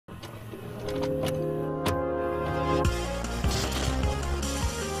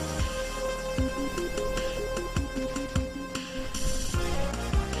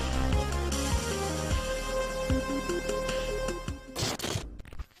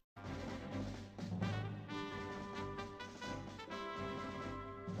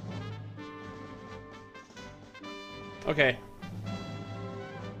Okay.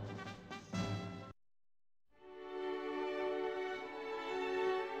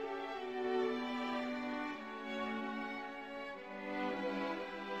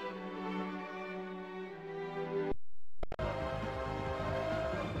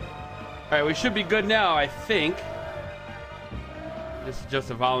 All right, we should be good now, I think. This is just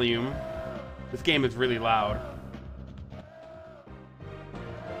the volume. This game is really loud.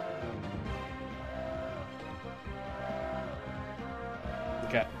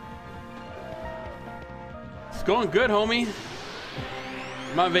 Okay. It's going good, homie.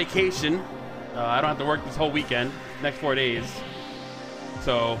 I'm on vacation. I don't have to work this whole weekend, next 4 days.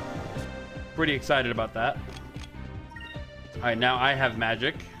 So, pretty excited about that. All right, now I have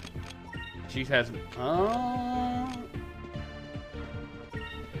magic. She has. I'll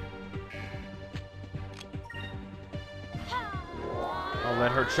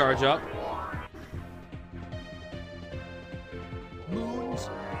let her charge up. Moons,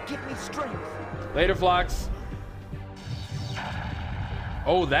 give me strength. Later, Phlox.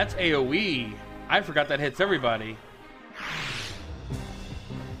 Oh, that's AoE. I forgot that hits everybody.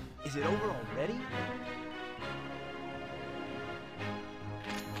 Is it over already?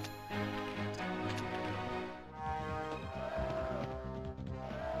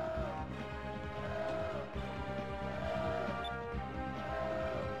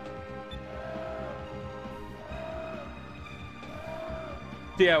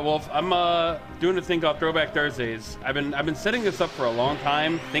 Yeah, Wolf, I'm doing a thing called Throwback Thursdays. I've been setting this up for a long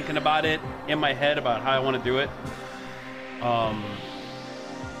time, thinking about it in my head about how I want to do it.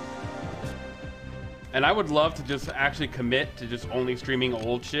 And I would love to just actually commit to just only streaming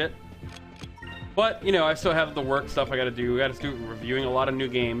old shit. But, you know, I still have the work stuff I got to do. I got to do reviewing a lot of new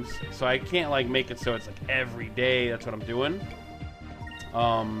games, so I can't like make it so it's like every day that's what I'm doing.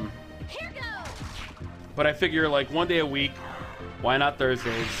 Here goes. But I figure like 1 day a week. Why not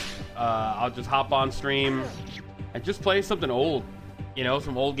Thursdays? I'll just hop on stream and just play something old. You know,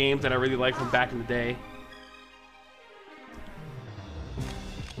 some old games that I really like from back in the day.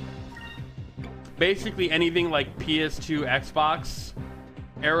 Basically anything like PS2, Xbox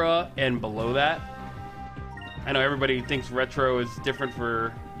era and below that. I know everybody thinks retro is different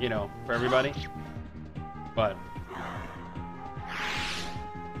for, you know, for everybody. But...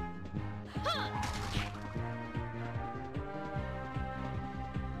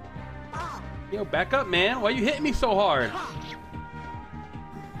 Yo, back up, man. Why you hitting me so hard?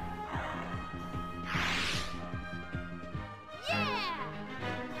 Yeah.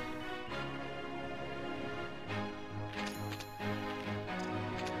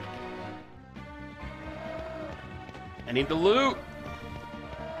 I need the loot.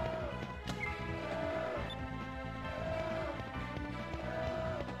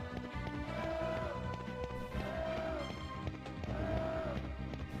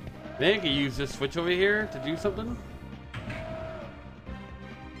 Maybe I could use this switch over here to do something.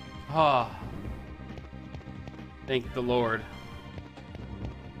 Ah. Thank the Lord.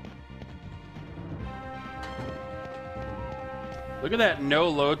 Look at that, no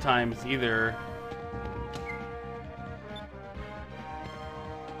load times either.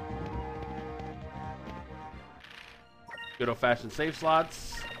 Good old-fashioned save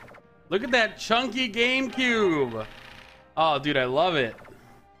slots. Look at that chunky GameCube. Oh, dude, I love it.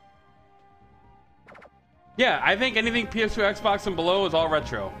 Yeah, I think anything PS2, Xbox, and below is all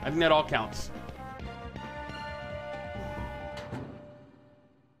retro. I think that all counts.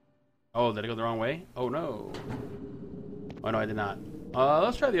 Oh, did I go the wrong way? Oh, no. Oh, no, I did not.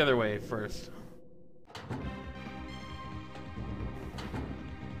 Let's try the other way first.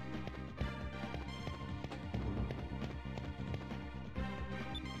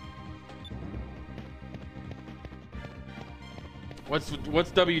 What's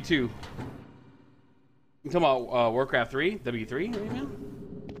W2? You talking about Warcraft 3? W3? What do you mean?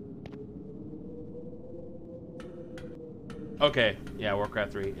 Okay, yeah,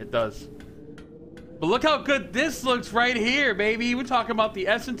 Warcraft 3. It does. But look how good this looks right here, baby. We're talking about the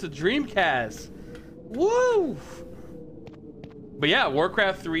essence of Dreamcast. Woo! But yeah,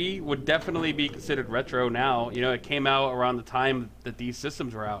 Warcraft 3 would definitely be considered retro now. You know, it came out around the time that these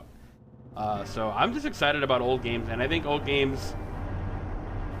systems were out. So I'm just excited about old games, and I think old games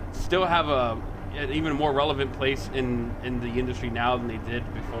still have an even more relevant place in the industry now than they did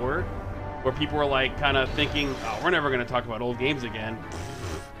before, where people were like kind of thinking, oh, we're never going to talk about old games again.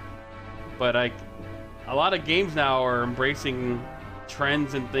 But like a lot of games now are embracing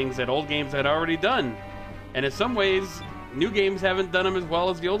trends and things that old games had already done, and in some ways new games haven't done them as well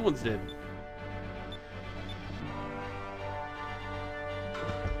as the old ones did.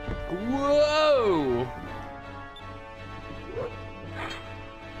 Whoa!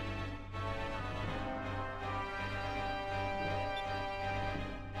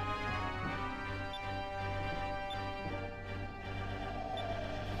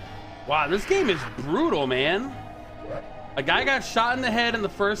 Wow, this game is brutal, man. A guy got shot in the head in the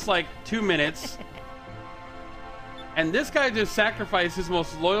first, like, 2 minutes. And this guy just sacrificed his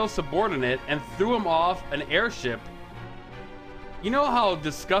most loyal subordinate and threw him off an airship. You know how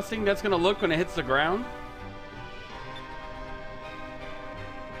disgusting that's gonna look when it hits the ground?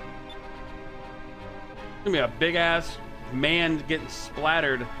 It's gonna be a big ass man getting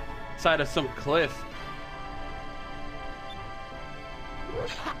splattered side of some cliff.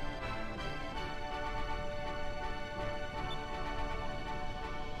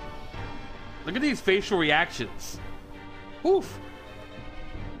 Look at these facial reactions. Oof.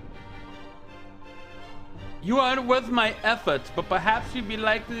 You aren't worth my efforts, but perhaps you'd be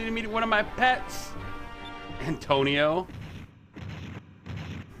likely to meet one of my pets. Antonio.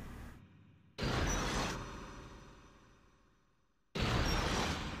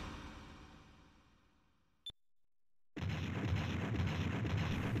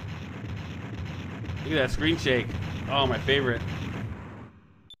 Look at that screen shake. Oh, my favorite.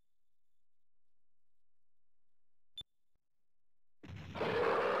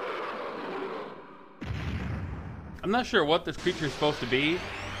 I'm not sure what this creature is supposed to be.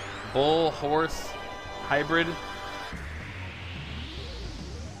 Bull, horse, hybrid.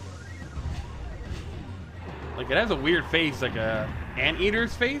 Like, it has a weird face, like a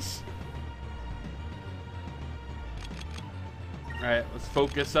anteater's face. All right, let's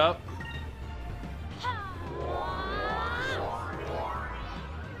focus up.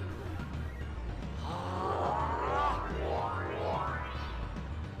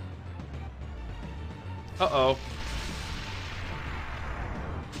 Uh-oh.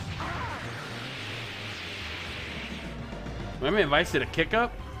 Remember if I did a kick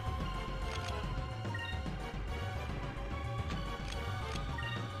up?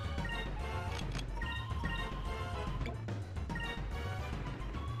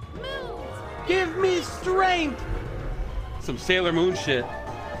 Give me strength! Some Sailor Moon shit.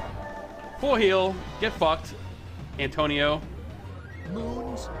 Full heal. Get fucked, Antonio.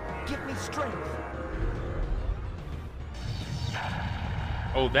 Moons, give me strength.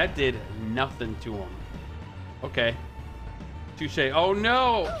 Oh, that did nothing to him. Okay. Touche. Oh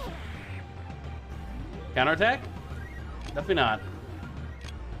no! Counterattack? Definitely not.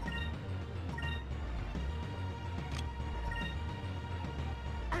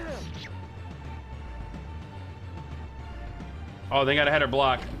 Oh, they got a header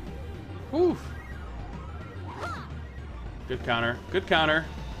block. Oof. Good counter. Good counter.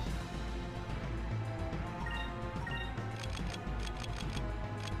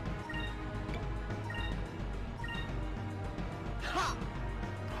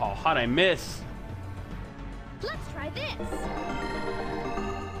 Oh, how'd I miss? Let's try this.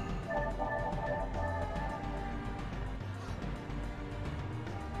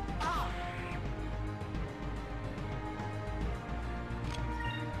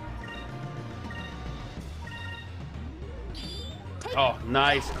 Oh,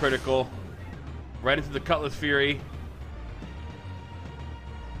 nice critical. Right into the Cutlass Fury.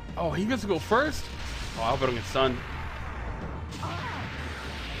 Oh, he gets to go first? Oh, I hope I don't get stunned.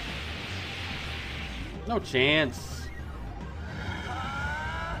 No chance.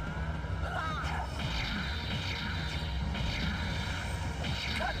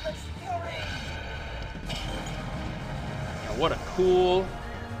 Now, what a cool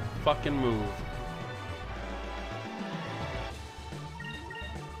fucking move.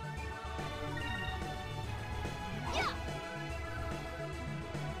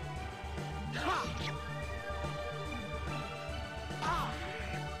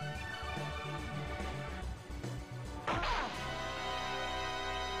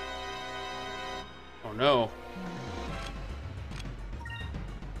 Oh no.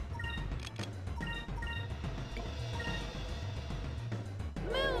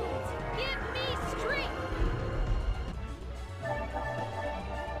 Moons, give me strength.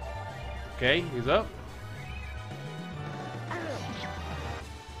 Okay, he's up.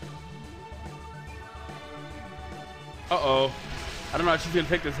 Uh-oh. I don't know if she's gonna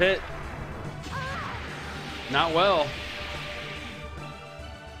take this hit. Not well.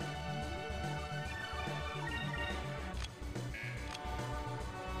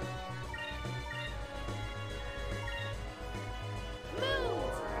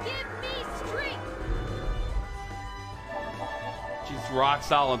 Moons, give me strength. She's rock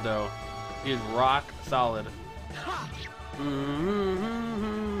solid though. She is rock solid. I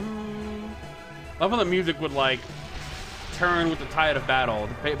love how the music would like turn with the tide of battle,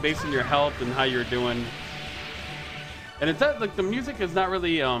 based on your health and how you're doing. And it's that like the music is not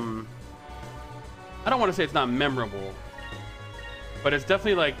really I don't want to say it's not memorable, but it's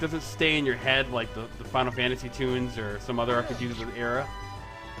definitely like doesn't stay in your head like the Final Fantasy tunes or some other RPGs of the era.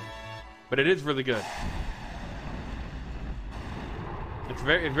 But it is really good. It's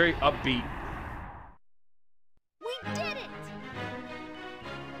very upbeat. We did it!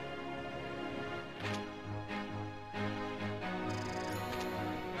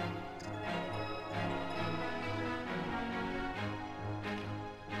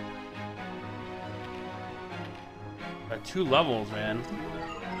 Got 2 levels, man.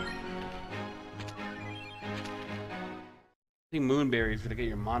 I think moonberries to get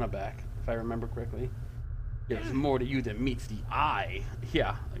your mana back, if I remember correctly. There's more to you than meets the eye.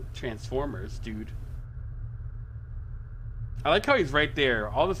 Yeah, like Transformers, dude. I like how he's right there.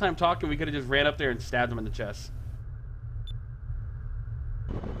 All the time talking, we could have just ran up there and stabbed him in the chest.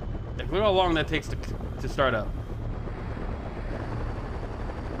 Like, look how long that takes to start up.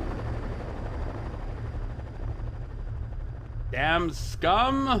 Damn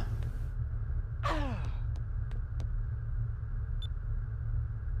scum!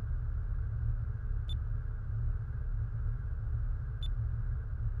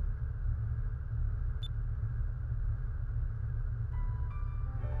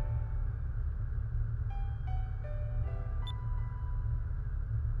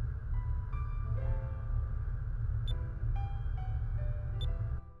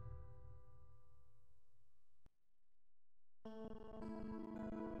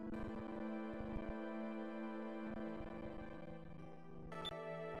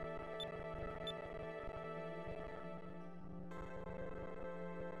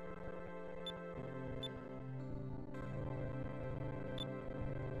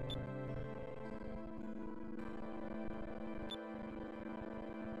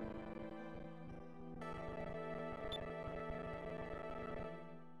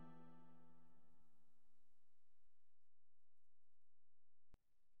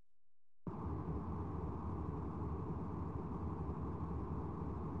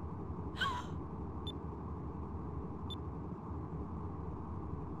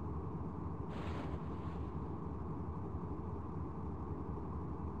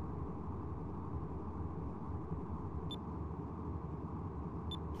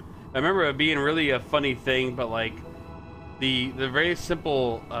 I remember it being really a funny thing, but like the very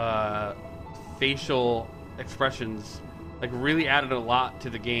simple facial expressions like really added a lot to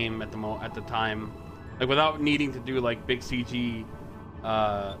the game at the time, like without needing to do like big CG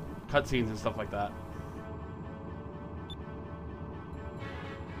cutscenes and stuff like that.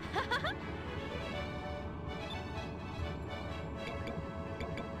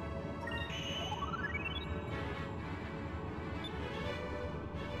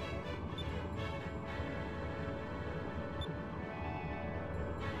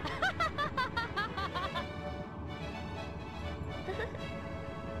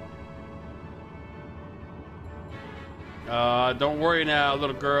 Don't worry now,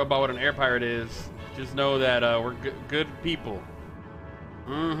 little girl, about what an air pirate is. Just know that we're good people.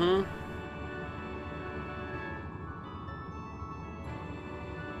 Mm-hmm.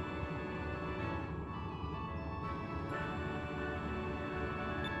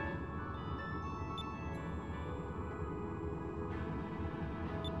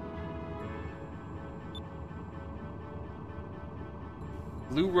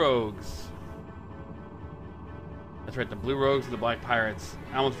 Blue Rogues. That's right, the Blue Rogues and the Black Pirates.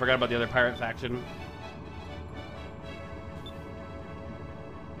 I almost forgot about the other pirate faction.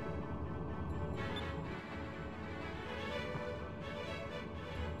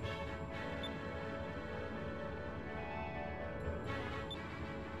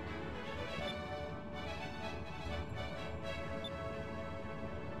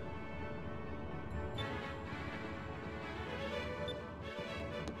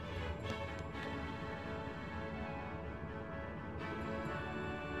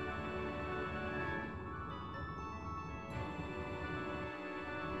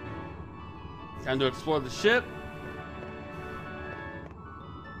 Time to explore the ship.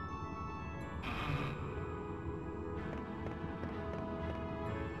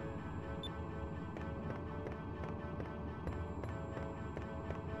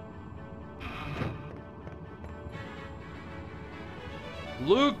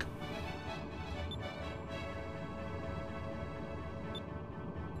 Luke.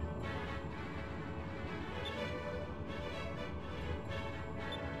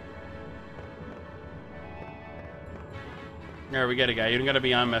 There, we get it, guy. You don't gotta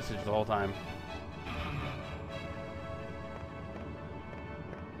be on message the whole time.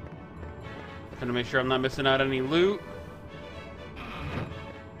 Gonna make sure I'm not missing out on any loot.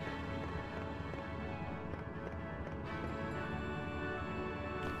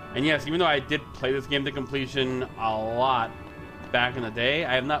 And yes, even though I did play this game to completion a lot back in the day,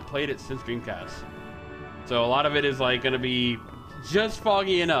 I have not played it since Dreamcast. So a lot of it is like gonna be just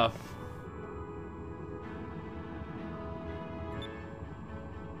foggy enough.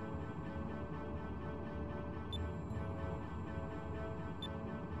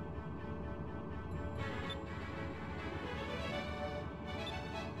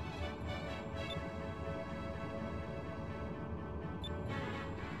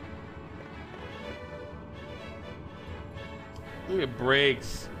 Look at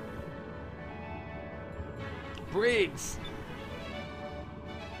Briggs. Briggs!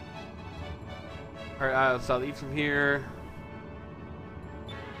 Alright, so I'll eat from here.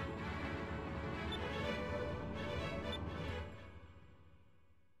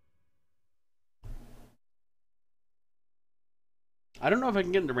 I don't know if I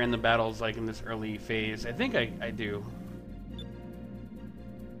can get into random battles like in this early phase. I think I do.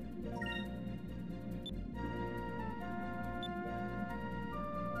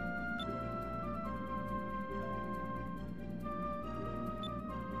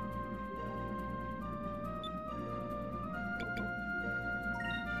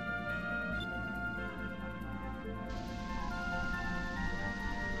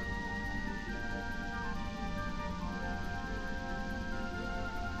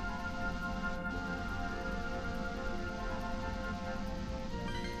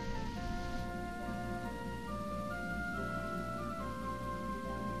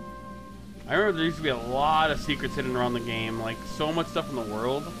 I remember there used to be a lot of secrets hidden around the game, like so much stuff in the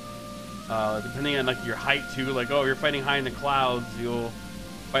world. Depending on like your height too, like oh, you're fighting high in the clouds, you'll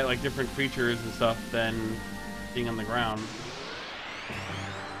fight like different creatures and stuff than being on the ground.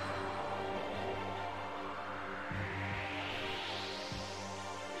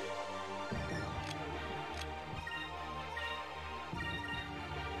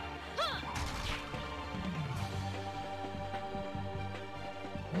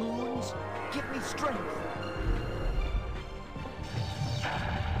 Moons, give me strength.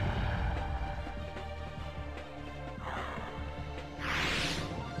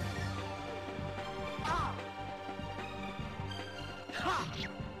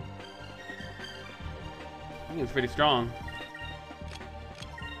 I think it's pretty strong.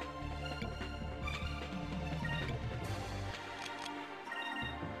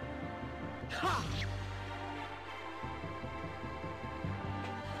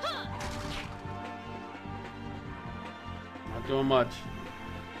 Not doing much.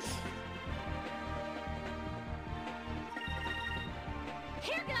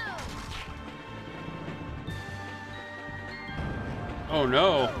 Here goes. Oh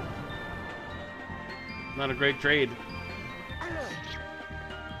no. Not a great trade.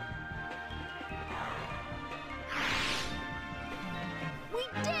 We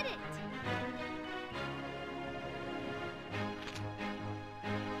did it.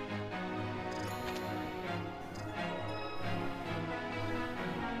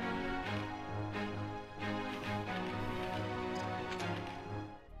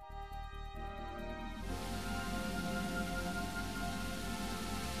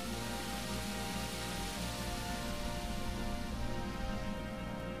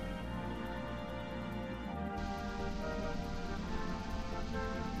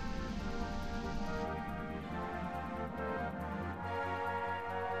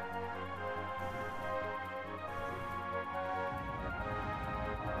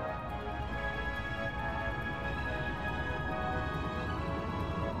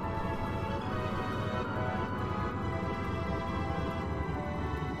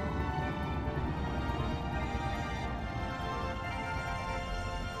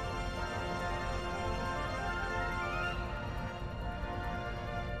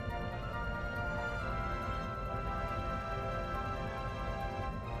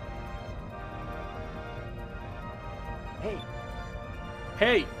 Hey,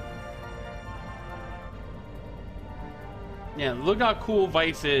 Hey! Yeah, look how cool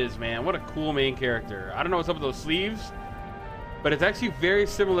Vice is, man. What a cool main character. I don't know what's up with those sleeves, but it's actually very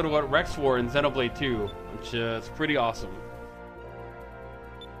similar to what Rex wore in Xenoblade 2, which is pretty awesome.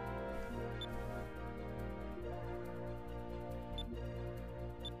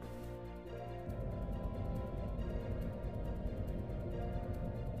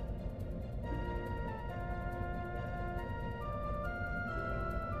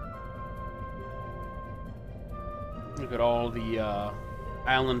 Look at all the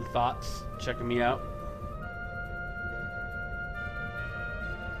island thoughts checking me out.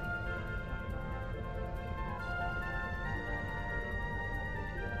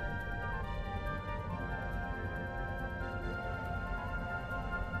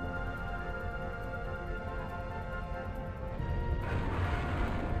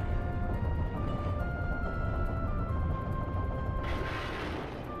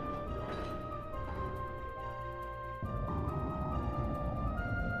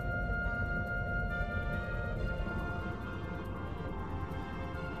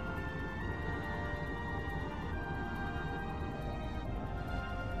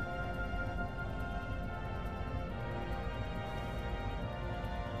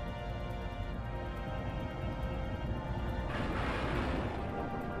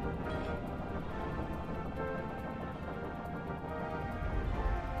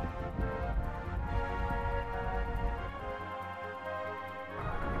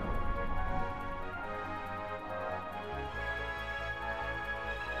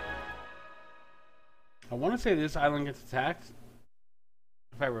 I want to say this island gets attacked,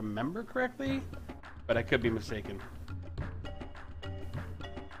 if I remember correctly, but I could be mistaken.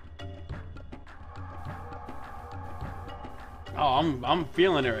 Oh, I'm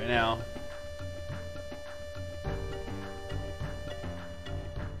feeling it right now.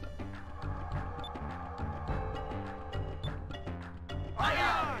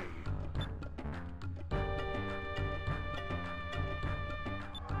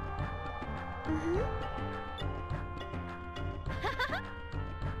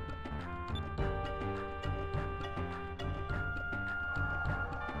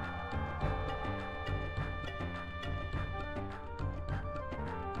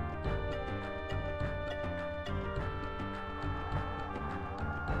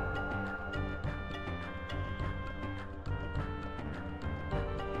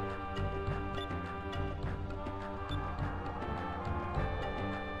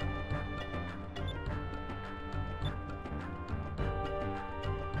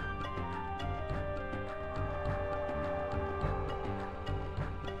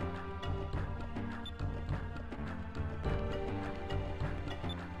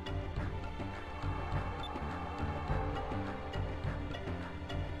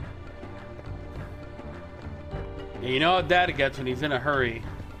 Yeah, you know how Dad gets when he's in a hurry.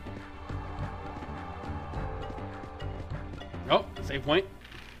 Oh, save point.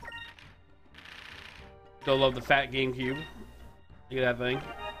 Still love the fat GameCube. Look at that thing.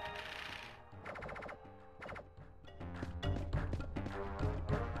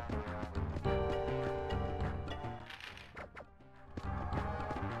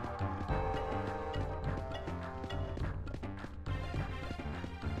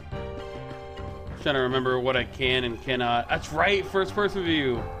 Trying to remember what I can and cannot. That's right, first person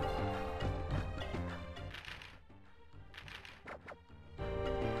view.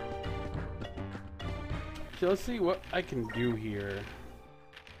 So let's see what I can do here.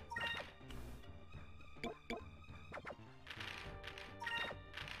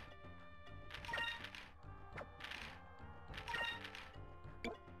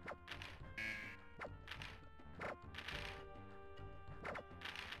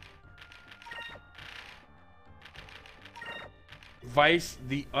 Vice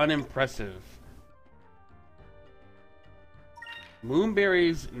the unimpressive.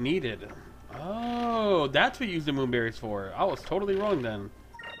 Moonberries needed. Oh, that's what you use the moonberries for. I was totally wrong then.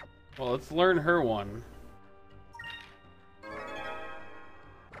 Well, let's learn her one.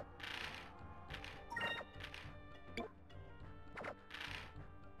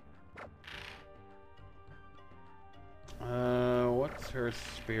 What's her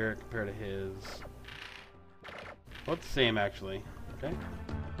spirit compared to his? Well, it's the same actually. Okay.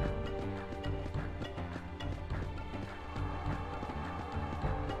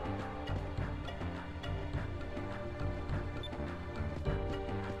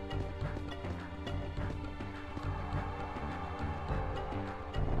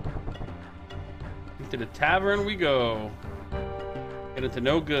 To the tavern we go. Get into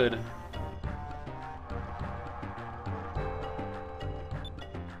no good.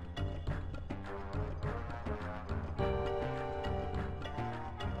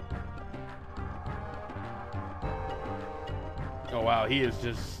 Oh wow, he is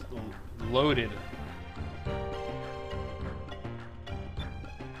just loaded.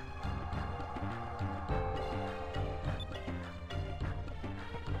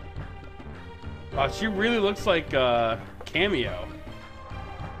 She really looks like Cameo.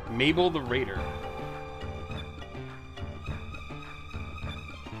 Mabel the Raider.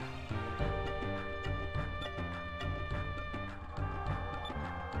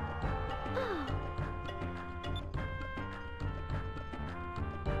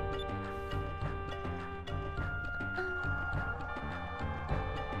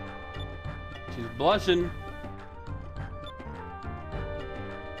 She's blushing.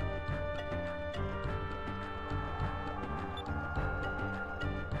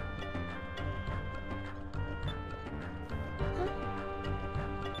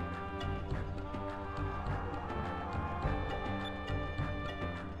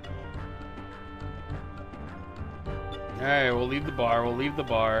 Alright, we'll leave the bar. We'll leave the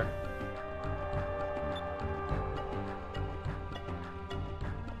bar.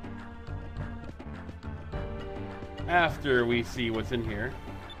 After we see what's in here.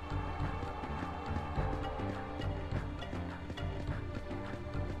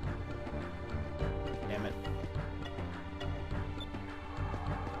 Damn it.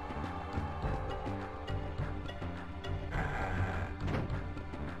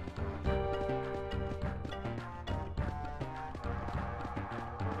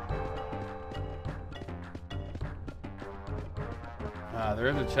 There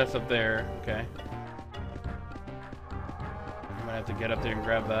is a chest up there. Okay. I'm gonna have to get up there and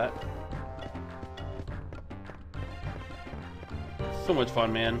grab that. So much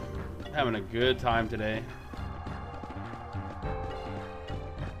fun, man. Having a good time today.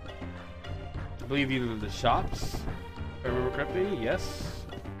 I believe these are the shops, if I remember correctly. Yes.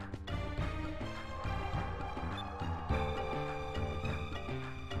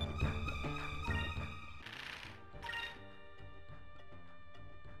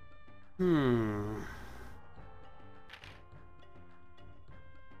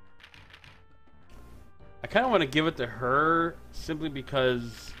 I kind of want to give it to her simply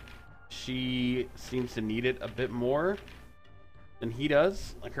because she seems to need it a bit more than he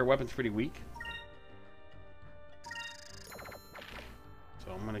does. Like, her weapon's pretty weak.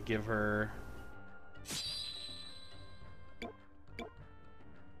 So I'm going to give her...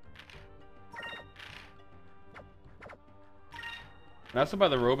 And I also buy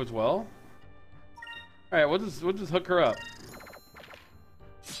the robe as well. Alright, we'll just hook her up.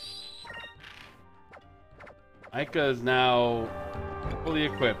 Aika is now fully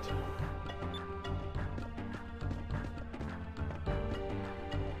equipped.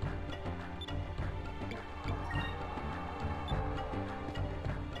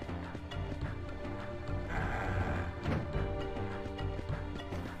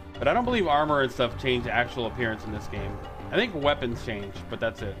 But I don't believe armor and stuff change actual appearance in this game. I think weapons change, but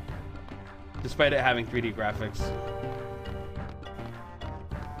that's it. Despite it having 3D graphics.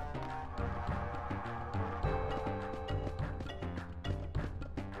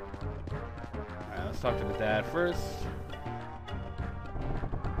 Alright, let's talk to the dad first.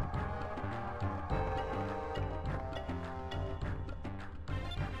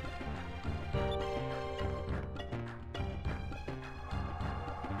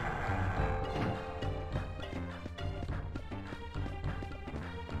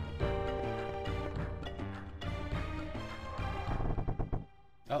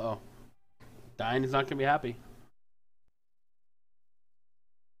 Uh-oh. Dying is not gonna be happy.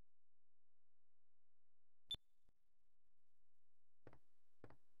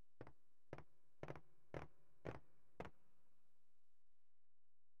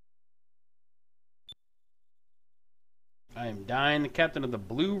 I am Dying, the captain of the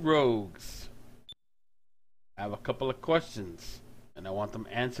Blue Rogues. I have a couple of questions, and I want them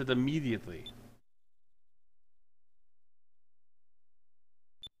answered immediately.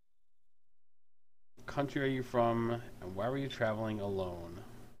 Country are you from, and why were you traveling alone?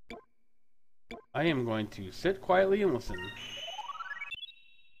 I am going to sit quietly and listen.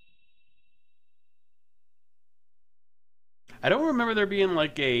 I don't remember there being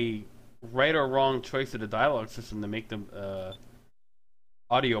like a right or wrong choice of the dialogue system to make the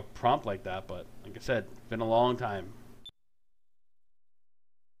audio prompt like that, but like I said, it's been a long time.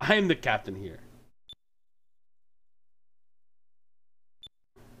 I am the captain here.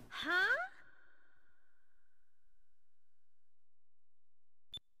 Huh?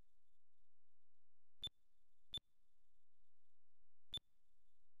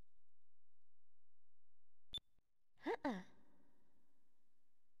 Uh-uh.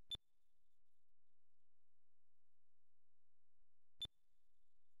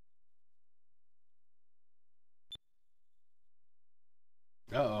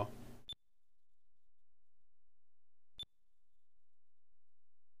 Uh-oh.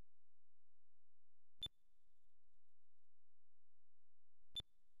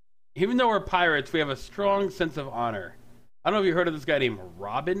 Even though we're pirates, we have a strong sense of honor. I don't know if you heard of this guy named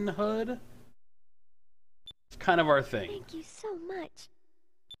Robin Hood. It's kind of our thing. Thank you so much.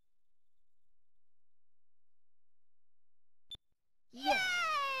 Yay!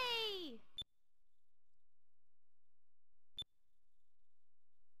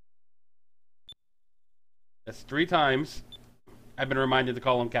 That's 3 times. I've been reminded to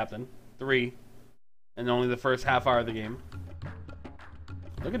call him captain. 3. And only the first half hour of the game.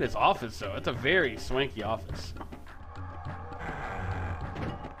 Look at his office, though. It's a very swanky office.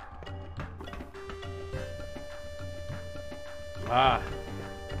 Ah.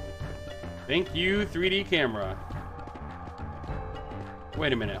 Thank you, 3D camera.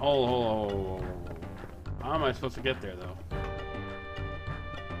 Wait a minute. Hold. How am I supposed to get there, though?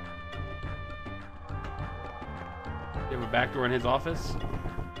 You have a back door in his office?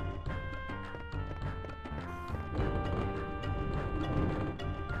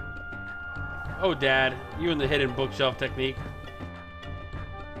 Oh, Dad, you and the hidden bookshelf technique.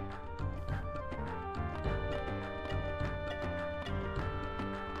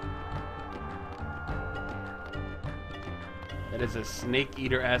 That is a snake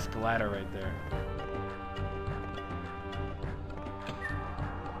eater-esque ladder right there.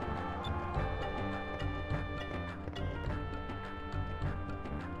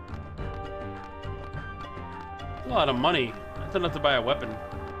 A lot of money. That's enough to buy a weapon.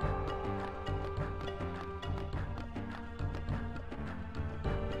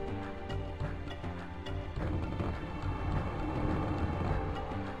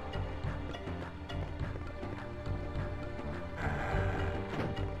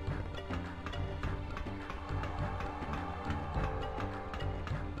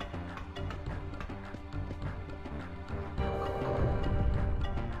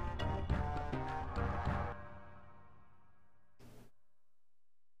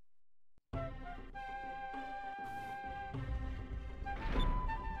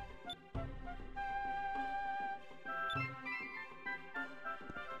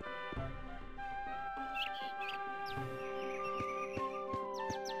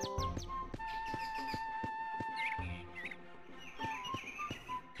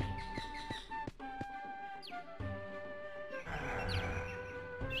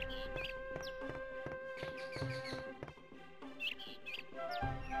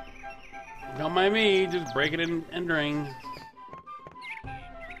 Don't mind me, just break it and entering.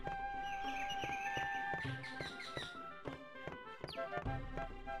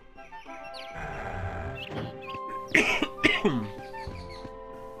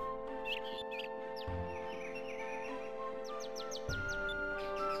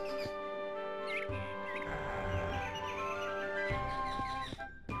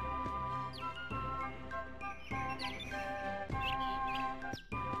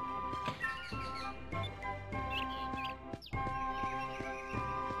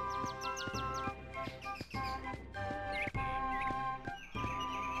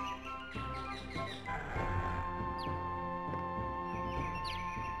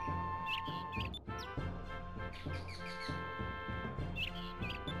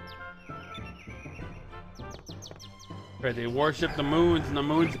 Right, they worship the moons, and the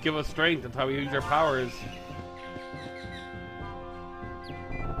moons give us strength. That's how we use our powers.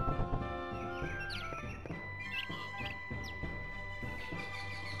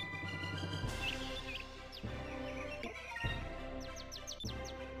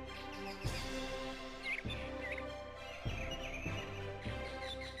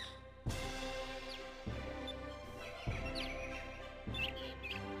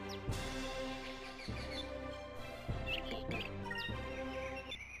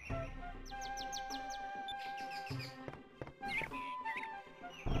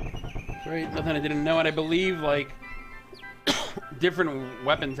 Right, nothing I didn't know, and I believe, like, different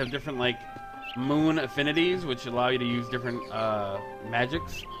weapons have different, like, moon affinities, which allow you to use different,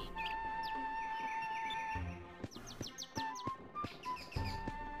 magics.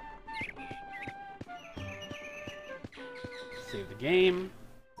 Save the game.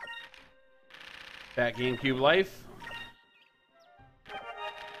 Back GameCube life.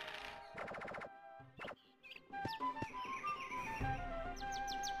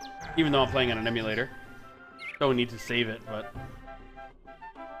 Even though I'm playing on an emulator. Don't need to save it, but...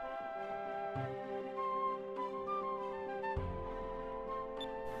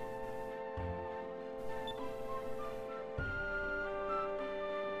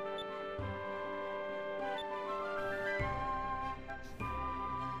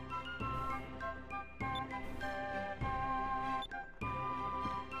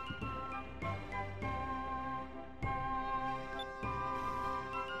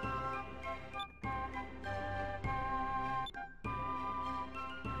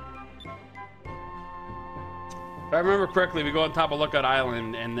 If I remember correctly, we go on top of Lookout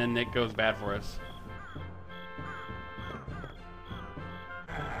Island, and then it goes bad for us.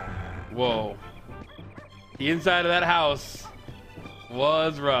 Whoa. The inside of that house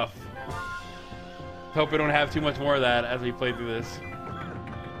was rough. Hope we don't have too much more of that as we play through this.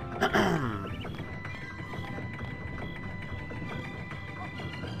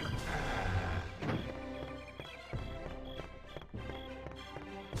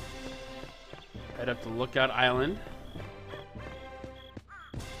 Head up to Lookout Island.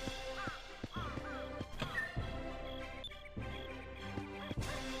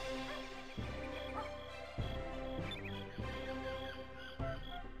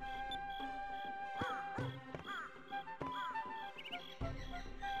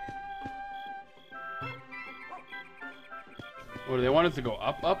 What do they want us to go?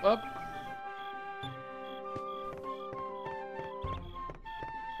 Up, up, up?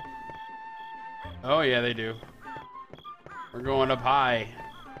 Oh yeah, they do. We're going up high.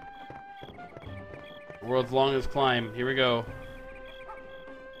 World's longest climb. Here we go.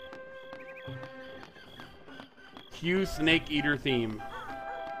 Cue Snake Eater theme.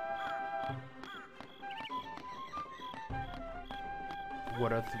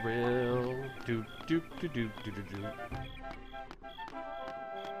 What a thrill. Do, do, do, do, do, do, do.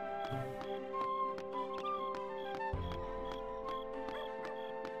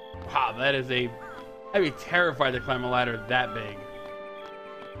 Wow, that is a... I'd be terrified to climb a ladder that big.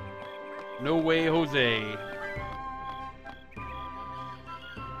 No way, Jose.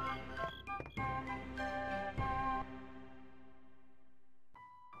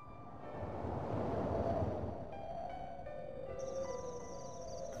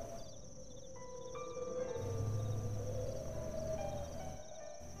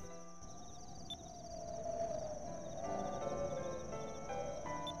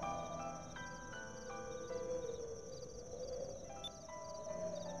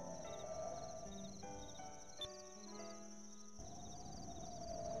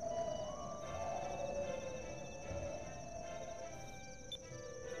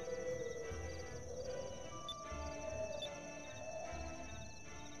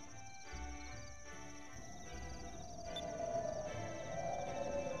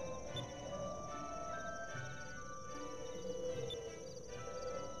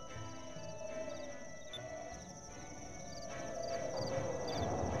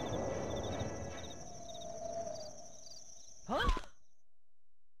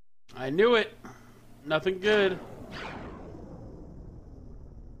 I knew it. Nothing good.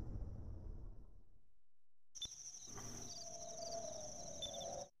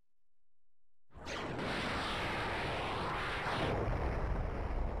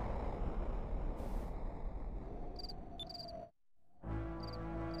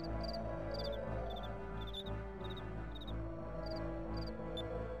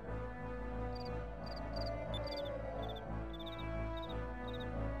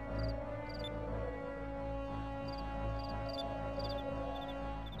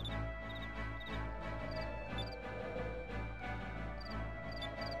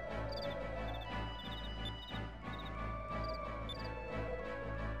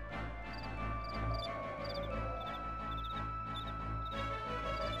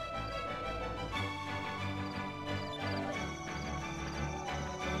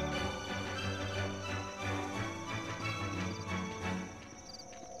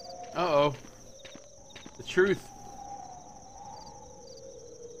 Uh-oh. The truth.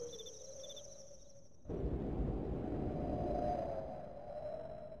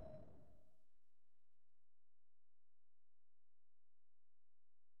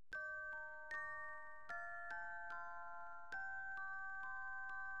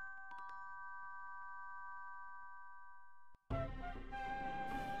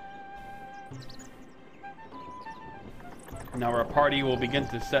 Now our party will begin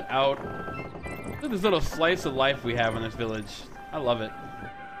to set out. Look at this little slice of life we have in this village. I love it.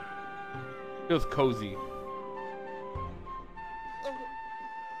 Feels cozy.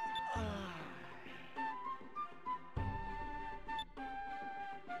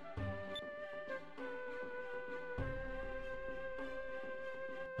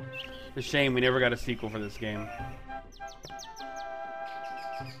 It's a shame we never got a sequel for this game.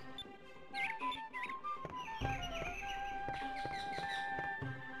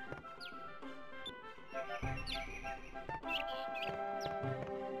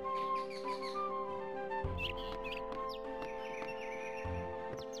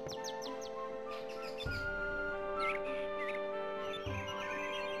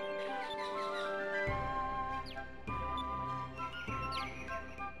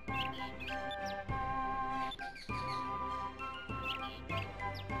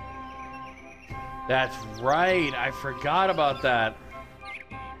 That's right. I forgot about that.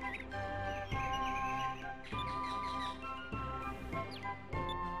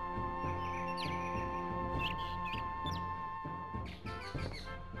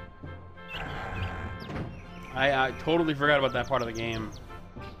 I totally forgot about that part of the game.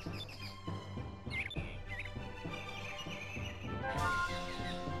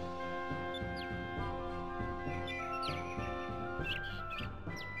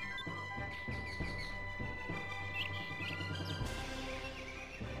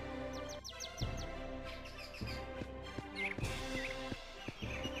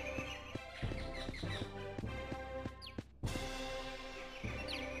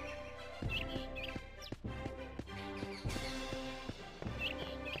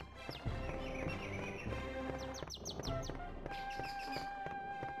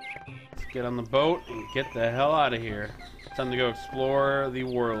 Get on the boat and get the hell out of here. It's time to go explore the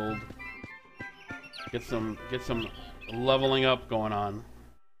world. Get some leveling up going on.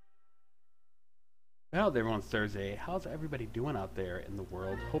 Well, everyone's Thursday. How's everybody doing out there in the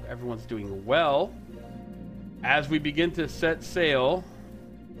world? Hope everyone's doing well. As we begin to set sail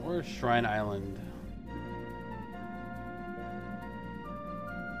Where's Shrine Island?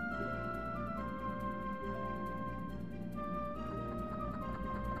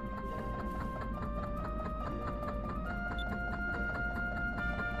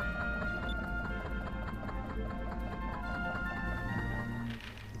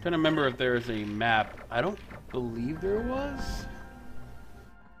 I'm trying to remember if there's a map. I don't believe there was.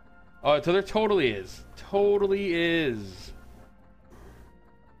 Oh, so there totally is. Totally is.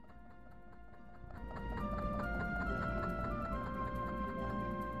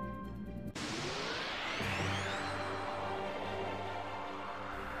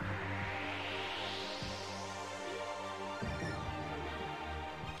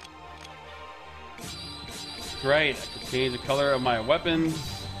 Right, I can change the color of my weapons.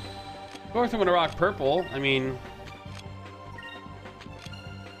 Of course I'm gonna rock purple. I mean,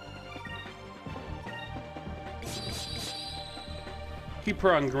 keep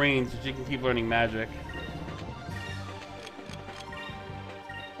her on green so she can keep learning magic.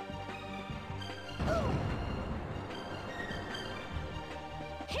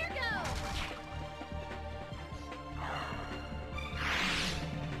 Here goes.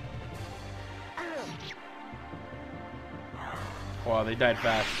 Wow, they died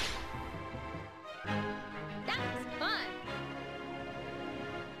fast. That was fun.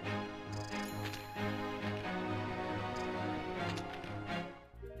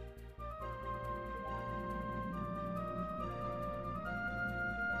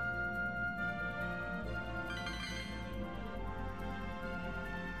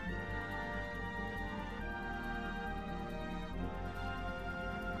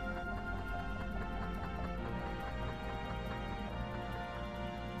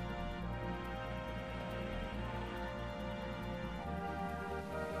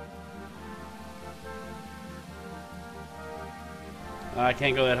 I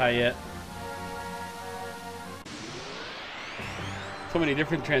can't go that high yet. So many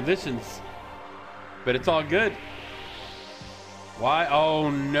different transitions, but it's all good. Why?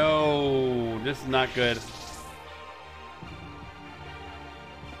 Oh no, this is not good.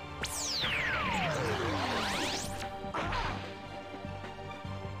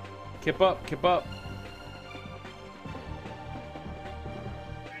 Kip up, kip up.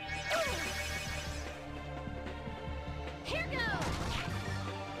 Here goes.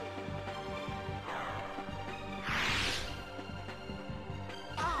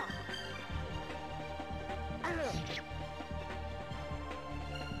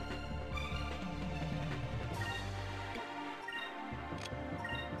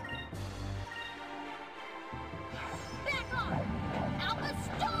 Back off. Alpha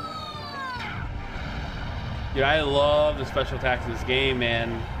Storm. Dude, I love the special attacks in this game,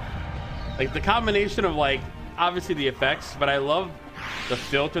 man. Like the combination of like obviously the effects, but I love the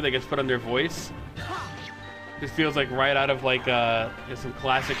filter that gets put on their voice. This feels like right out of like some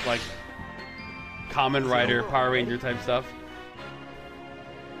classic like Kamen Rider, Power Ranger type stuff.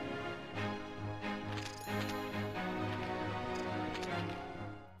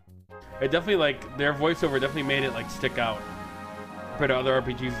 It definitely like their voiceover definitely made it like stick out compared to other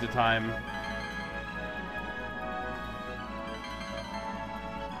RPGs at the time.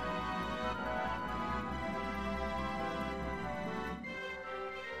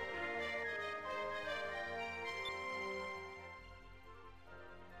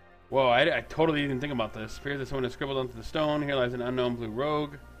 Whoa, I totally didn't think about this. Appears that someone has scribbled onto the stone. Here lies an unknown blue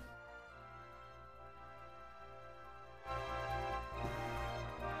rogue.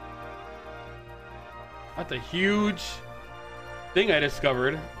 That's a huge thing I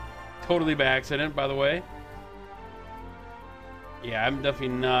discovered. Totally by accident, by the way. Yeah, I'm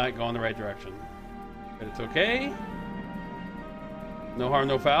definitely not going the right direction. But it's okay. No harm,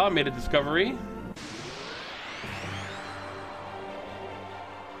 no foul. I made a discovery.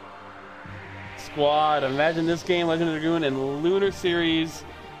 Squad. Imagine this game, Legend of Dragoon and Lunar Series,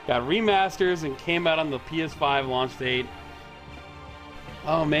 got remasters and came out on the PS5 launch date.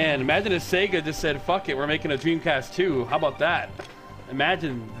 Oh man, imagine if Sega just said, fuck it, we're making a Dreamcast 2. How about that?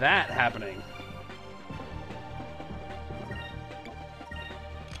 Imagine that happening.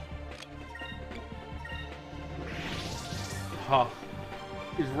 Oh,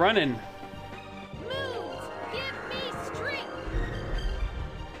 he's running. Moves, give me strength.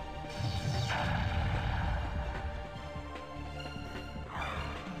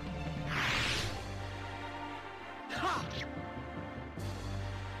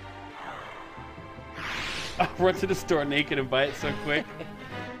 I'll run to the store naked and buy it so quick.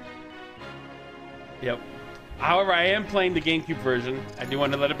 Yep. However, I am playing the GameCube version. I do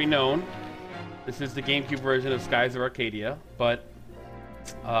want to let it be known. This is the GameCube version of Skies of Arcadia, but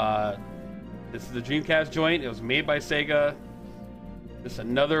This is the Dreamcast joint. It was made by Sega. This is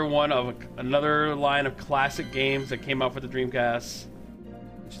another one of another line of classic games that came out for the Dreamcast,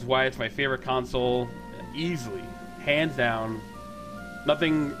 which is why it's my favorite console. Easily, hands down.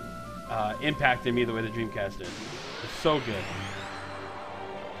 Nothing impacted me the way the Dreamcast did. It's so good.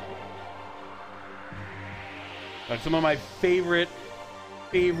 Like some of my favorite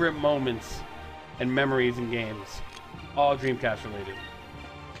moments and memories in games, all Dreamcast related.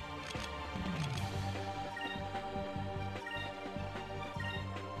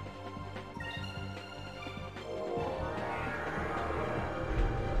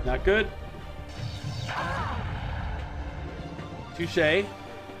 Not good. Touché.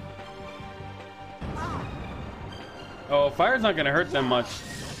 Oh, fire's not gonna hurt them much,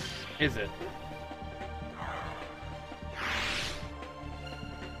 is it?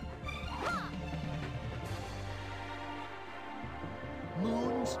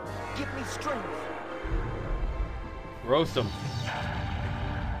 Moons, give me strength. Roast him.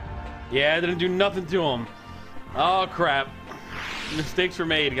 Yeah, it didn't do nothing to him. Oh, crap. Mistakes were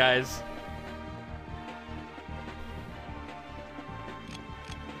made, guys.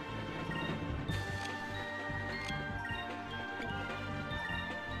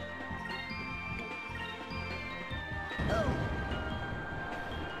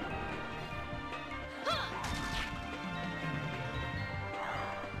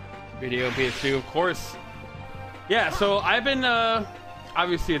 Video PS2, of course. Yeah, so I've been,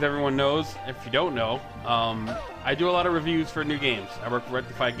 obviously, as everyone knows, if you don't know, I do a lot of reviews for new games. I work for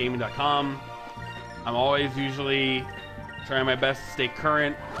RectifiedGaming.com. I'm always usually trying my best to stay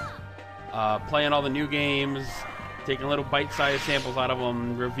current, playing all the new games, taking little bite-sized samples out of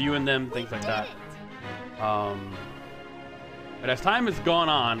them, reviewing them, things like that. But as time has gone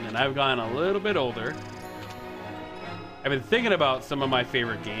on, and I've gotten a little bit older, I've been thinking about some of my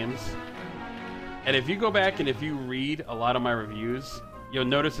favorite games. And if you go back and if you read a lot of my reviews, you'll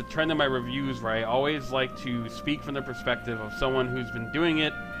notice a trend in my reviews where I always like to speak from the perspective of someone who's been doing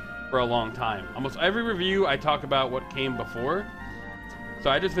it for a long time. Almost every review I talk about what came before. So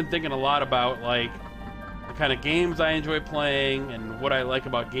I just been thinking a lot about like the kind of games I enjoy playing and what I like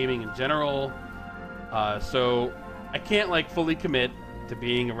about gaming in general. So I can't like fully commit to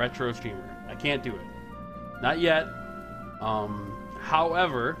being a retro streamer. I can't do it. Not yet.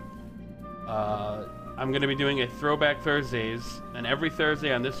 However, I'm going to be doing a Throwback Thursdays, and every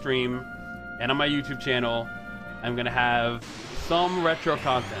Thursday on this stream and on my YouTube channel, I'm going to have some retro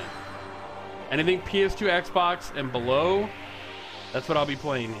content. Anything PS2, Xbox, and below, that's what I'll be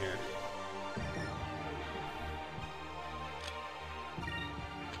playing here.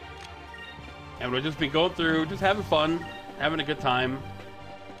 And we'll just be going through, just having fun, having a good time.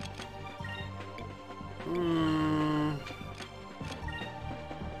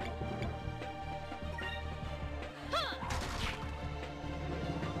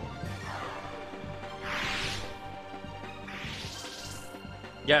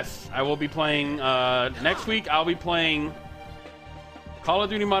 Yes, I will be playing, next week I'll be playing Call of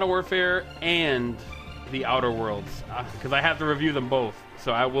Duty Modern Warfare and The Outer Worlds, because I have to review them both,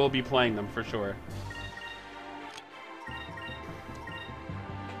 so I will be playing them for sure.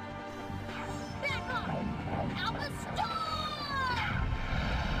 Back off! Alpha Star!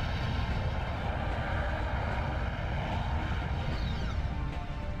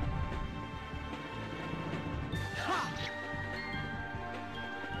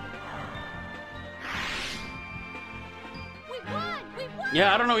 We won! We won!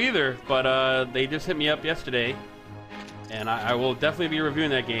 Yeah, I don't know either, but they just hit me up yesterday, and I will definitely be reviewing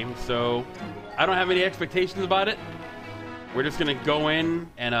that game, so I don't have any expectations about it. We're just gonna go in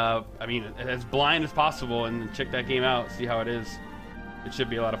and, I mean, as blind as possible and check that game out, see how it is. It should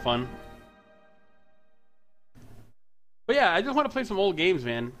be a lot of fun. But yeah, I just want to play some old games,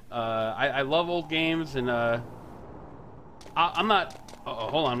 man. I love old games, and I'm not. Uh-oh,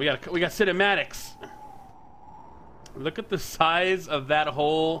 hold on, we got cinematics. Look at the size of that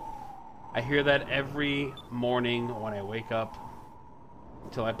hole. I hear that every morning when I wake up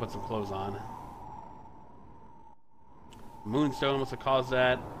until I put some clothes on. Moonstone must have caused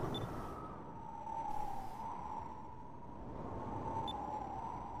that.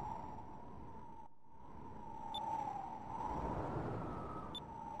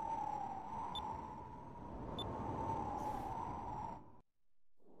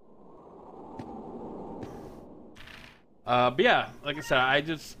 But yeah, like I said,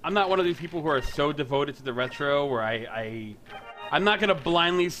 I'm not one of these people who are so devoted to the retro where I'm not gonna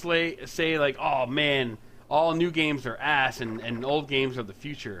blindly say like, oh man, all new games are ass and old games are the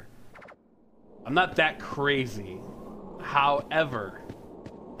future. I'm not that crazy. However,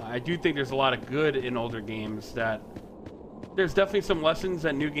 I do think there's a lot of good in older games that there's definitely some lessons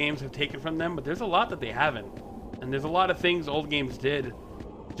that new games have taken from them, but there's a lot that they haven't. And there's a lot of things old games did,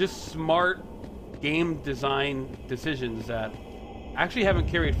 just smart game design decisions that actually haven't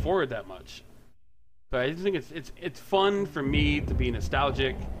carried forward that much. So I just think it's fun for me to be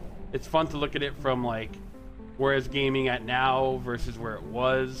nostalgic. It's fun to look at it from like where is gaming at now versus where it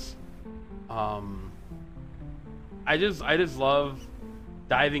was. I just love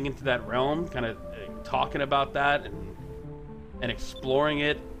diving into that realm, kind of talking about that and exploring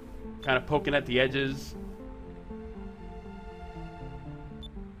it, kind of poking at the edges.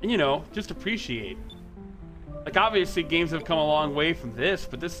 And you know, just appreciate. Like obviously games have come a long way from this,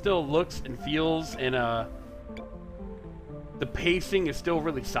 but this still looks and feels and the pacing is still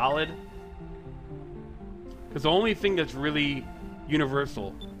really solid. Because the only thing that's really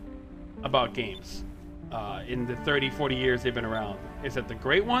universal about games in the 30-40 years they've been around is that the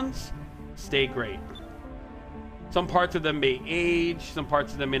great ones stay great. Some parts of them may age, some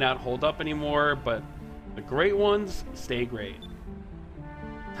parts of them may not hold up anymore, but the great ones stay great.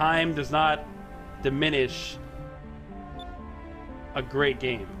 Time does not diminish a great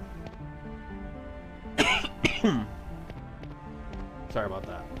game. Sorry about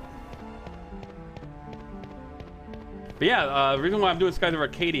that. But yeah, the reason why I'm doing Skies of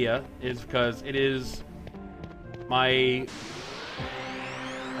Arcadia is because it is I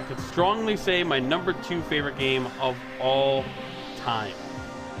could strongly say my number 2 favorite game of all time.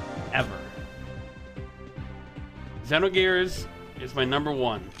 Ever. Xenogears is my number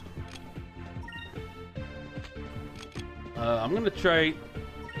 1. I'm gonna try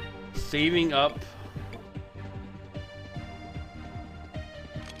saving up.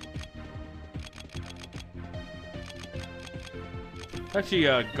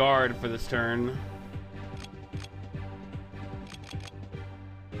 Actually, guard for this turn.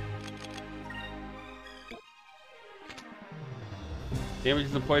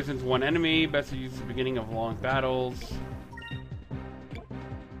 Damages and poisons one enemy. Best to use at the beginning of long battles.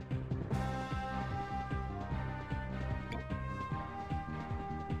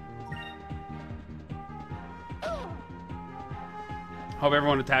 Hope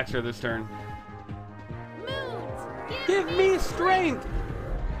everyone attacks her this turn. Moons, Give me strength!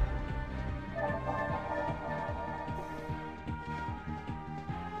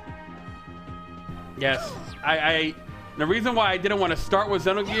 Yes, the reason why I didn't want to start with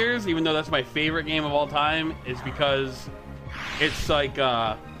Xenogears, even though that's my favorite game of all time, is because it's like,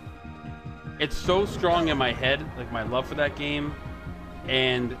 it's so strong in my head, like my love for that game.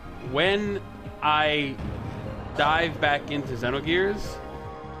 And when I dive back into Xenogears,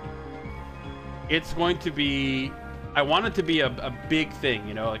 it's going to be, I want it to be a big thing,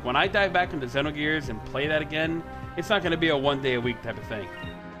 you know? Like when I dive back into Xenogears and play that again, it's not going to be a one day a week type of thing.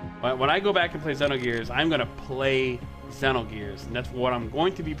 When I go back and play Xenogears, I'm going to play Xenogears, and that's what I'm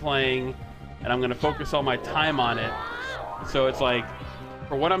going to be playing, and I'm going to focus all my time on it. So it's like,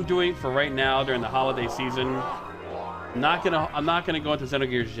 for what I'm doing for right now during the holiday season, I'm not gonna go into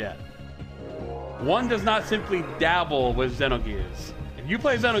Xenogears yet. One does not simply dabble with Xenogears. If you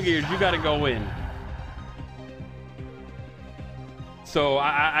play Xenogears, you got to go in. So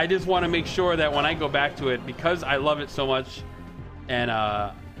I just want to make sure that when I go back to it, because I love it so much, and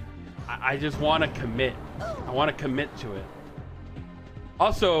I just want to commit. I want to commit to it.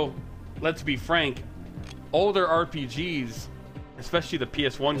 Also, let's be frank, older RPGs, especially the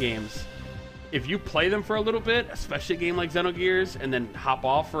PS1 games, if you play them for a little bit, especially a game like Xenogears, and then hop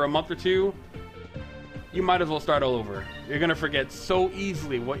off for a month or two, you might as well start all over. You're going to forget so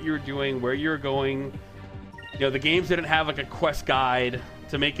easily what you're doing, where you're going. You know, the games didn't have like a quest guide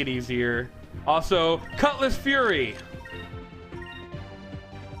to make it easier. Also, Cutlass Fury.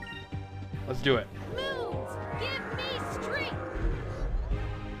 Let's do it. moons, give me strength.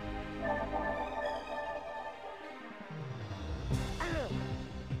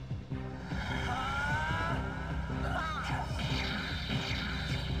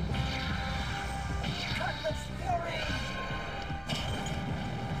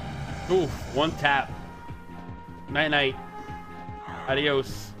 Oof, one tap. Night night.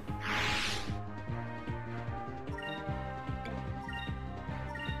 Adios.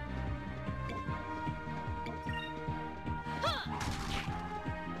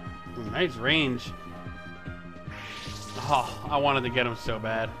 Ooh, nice range. Oh, I wanted to get him so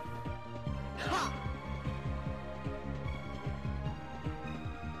bad.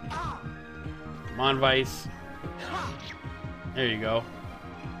 Come on, Vice. There you go.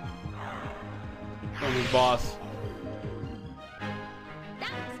 From his boss.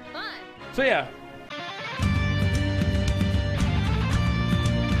 That was fun. So yeah,